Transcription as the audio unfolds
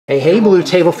Hey, Blue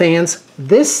Table fans.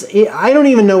 I don't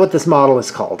even know what this model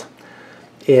is called.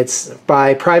 It's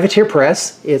by Privateer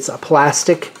Press. It's a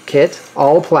plastic kit,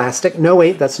 all plastic. No,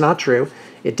 wait, that's not true.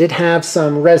 It did have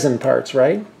some resin parts,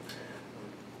 right?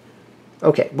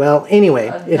 Okay, well, anyway,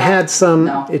 it had some...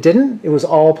 No. It didn't? It was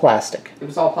all plastic. It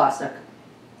was all plastic.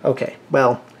 Okay,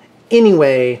 well,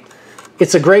 anyway,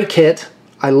 it's a great kit.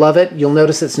 I love it. You'll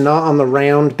notice it's not on the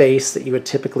round base that you would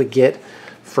typically get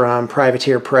from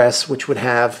Privateer Press, which would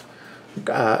have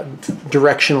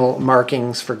directional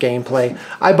markings for gameplay.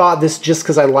 I bought this just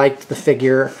because I liked the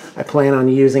figure. I plan on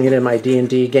using it in my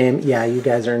D&D game. Yeah, you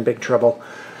guys are in big trouble.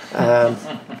 And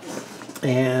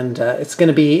it's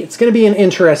gonna be an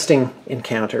interesting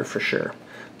encounter for sure,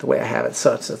 the way I have it.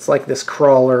 So it's like this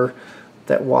crawler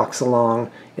that walks along.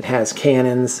 It has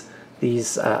cannons,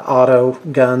 these auto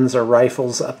guns or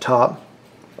rifles up top.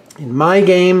 In my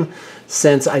game,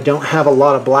 since I don't have a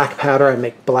lot of black powder, I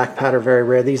make black powder very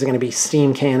rare. These are going to be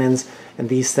steam cannons, and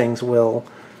these things will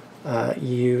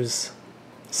use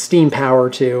steam power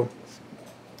to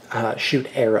shoot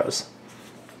arrows,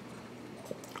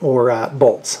 or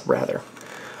bolts, rather.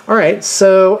 Alright,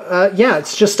 so yeah,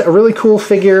 it's just a really cool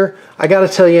figure. I gotta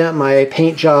tell you, my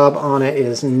paint job on it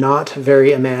is not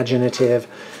very imaginative.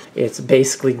 It's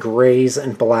basically grays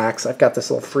and blacks. I've got this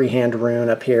little freehand rune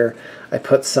up here. I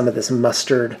put some of this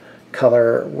mustard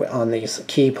color on these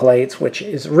key plates, which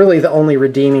is really the only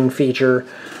redeeming feature,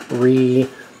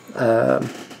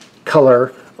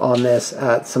 color on this.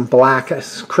 Some black,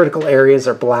 critical areas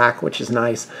are black, which is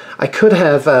nice. I could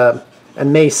have,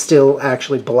 and may still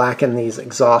actually blacken these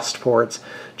exhaust ports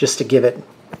just to give it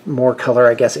more color,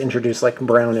 I guess, introduce like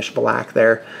brownish black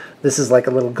there. This is like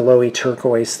a little glowy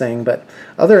turquoise thing, but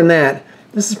other than that,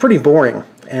 this is pretty boring.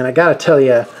 And I gotta tell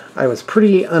you, I was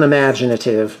pretty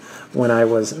unimaginative when I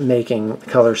was making the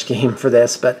color scheme for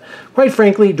this, but quite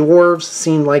frankly, dwarves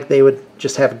seemed like they would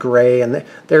just have gray, and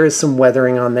there is some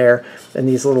weathering on there, and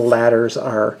these little ladders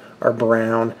are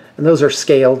brown, and those are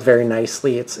scaled very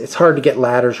nicely. It's hard to get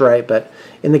ladders right, but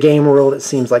in the game world, it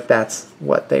seems like that's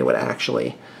what they would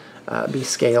actually be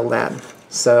scaled at.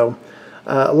 So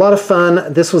a lot of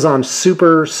fun. This was on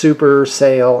super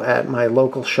sale at my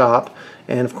local shop,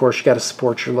 and of course you got to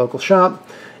support your local shop,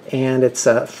 and it's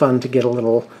fun to get a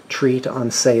little treat on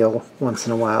sale once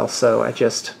in a while, so I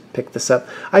just picked this up.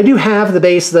 I do have the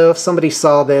base though. If somebody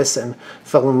saw this and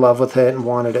fell in love with it and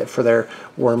wanted it for their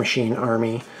War Machine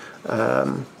army,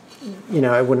 you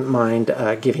know, I wouldn't mind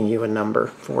giving you a number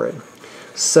for it.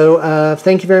 So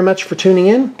thank you very much for tuning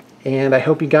in, and I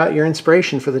hope you got your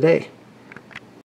inspiration for the day.